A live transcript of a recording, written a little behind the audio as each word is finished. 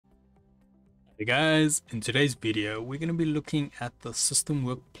Hey guys, in today's video we're going to be looking at the System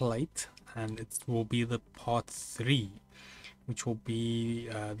Work Plate, and it will be the part 3, which will be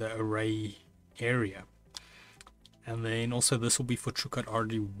the array area, and then also this will be for TruCUT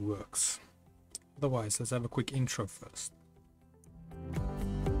RDWorks. Otherwise, let's have a quick intro first.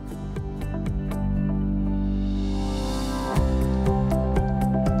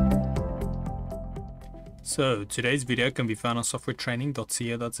 So today's video can be found on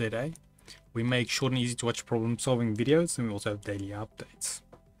softwaretraining.co.za. We make short and easy to watch problem solving videos, and we also have daily updates.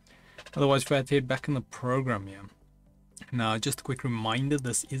 Otherwise, if I had to head back in the program here. Now, just a quick reminder,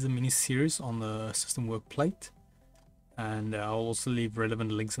 this is a mini series on the System Work Plate, and I'll also leave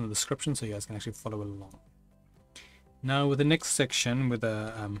relevant links in the description so you guys can actually follow along. Now, with the next section, with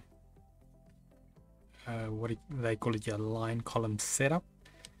a what they call it, your line column setup.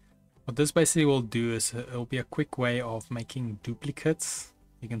 What this basically will do is it'll be a quick way of making duplicates,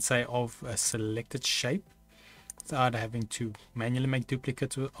 you can say, of a selected shape without having to manually make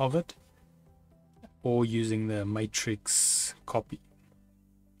duplicates of it, or using the matrix copy.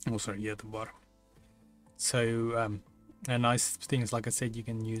 Oh, sorry, here at the bottom. So a nice thing is, like I said, you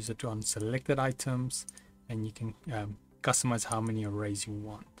can use it on selected items, and you can customize how many arrays you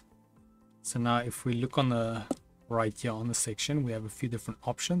want. So now if we look on the right here on the section, we have a few different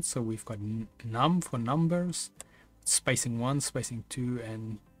options. So we've got num for numbers, spacing 1, spacing 2,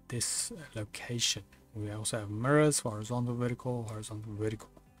 and this location. We also have mirrors for horizontal, vertical, horizontal, vertical.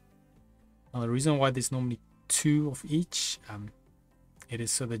 Now the reason why there's normally 2 of each, it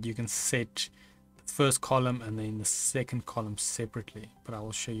is so that you can set the first column and then the second column separately, but I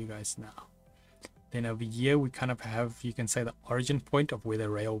will show you guys now. Then over here we kind of have, you can say, the origin point of where the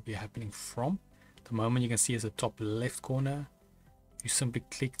array will be happening from. The moment you can see is the top left corner. You simply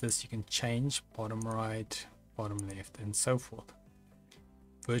click this, you can change bottom right, bottom left, and so forth.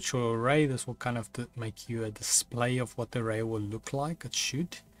 Virtual array, this will kind of make you a display of what the array will look like. It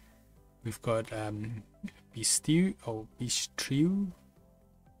should. We've got Bistrew, I'm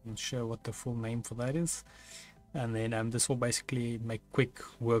not sure what the full name for that is. And then this will basically make quick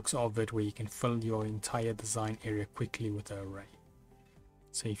works of it, where you can fill your entire design area quickly with the array.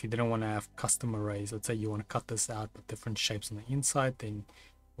 So if you didn't want to have custom arrays, let's say you want to cut this out with different shapes on the inside, then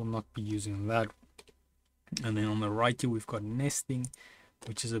we'll not be using that. And then on the right here we've got nesting,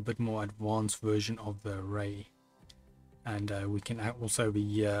 which is a bit more advanced version of the array. And we can also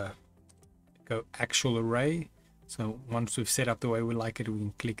be go actual array. So once we've set up the way we like it, we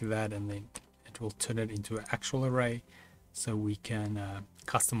can click that, and then it will turn it into an actual array. So we can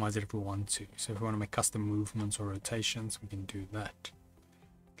customize it if we want to. So if we want to make custom movements or rotations, we can do that.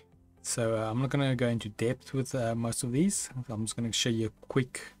 So I'm not going to go into depth with most of these. I'm just going to show you a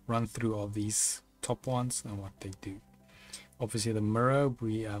quick run through of these top ones and what they do. Obviously the mirror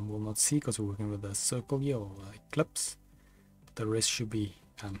we will not see because we're working with a circle here, or eclipse. The rest should be,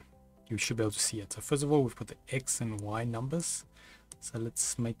 you should be able to see it. So first of all, we've got the X and Y numbers. So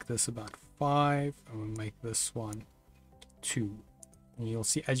let's make this about 5, and we'll make this one 2. And you'll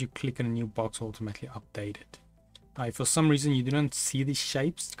see as you click in a new box, it'll automatically update it. Now, if for some reason you don't see these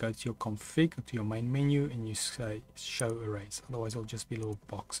shapes, go to your config, to your main menu, and you say show arrays. Otherwise, it'll just be little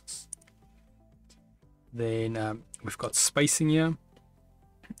boxes. Then we've got spacing here,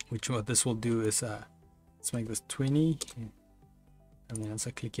 which what this will do is let's make this 20, and then as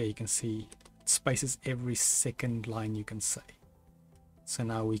I click here, you can see it spaces every second line, you can say. So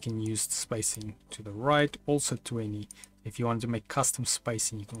now we can use spacing to the right, also 20. If you want to make custom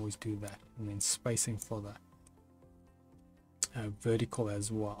spacing, you can always do that, and then spacing for the vertical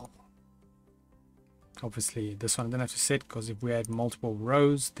as well. Obviously this one I don't have to set, because if we add multiple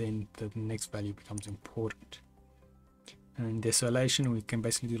rows, then the next value becomes important. And in desolation, we can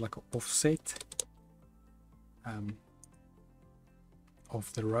basically do like an offset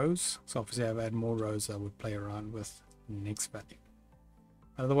of the rows. So obviously I've added more rows, I would play around with the next value.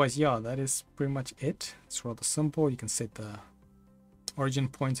 Otherwise, yeah, that is pretty much it. It's rather simple. You can set the origin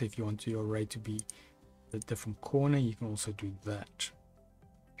point, so if you want your array to be a different corner, you can also do that.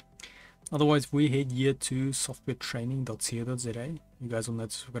 Otherwise, we head here to softwaretraining.co.za. You guys will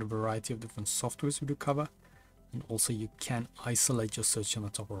notice we've got a variety of different softwares we do cover, and also you can isolate your search on the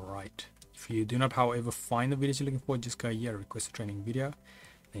top right. If you do not, however, find the videos you're looking for, just go here, request a training video,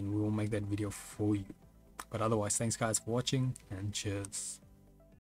 then we will make that video for you. But otherwise, thanks guys for watching, and cheers.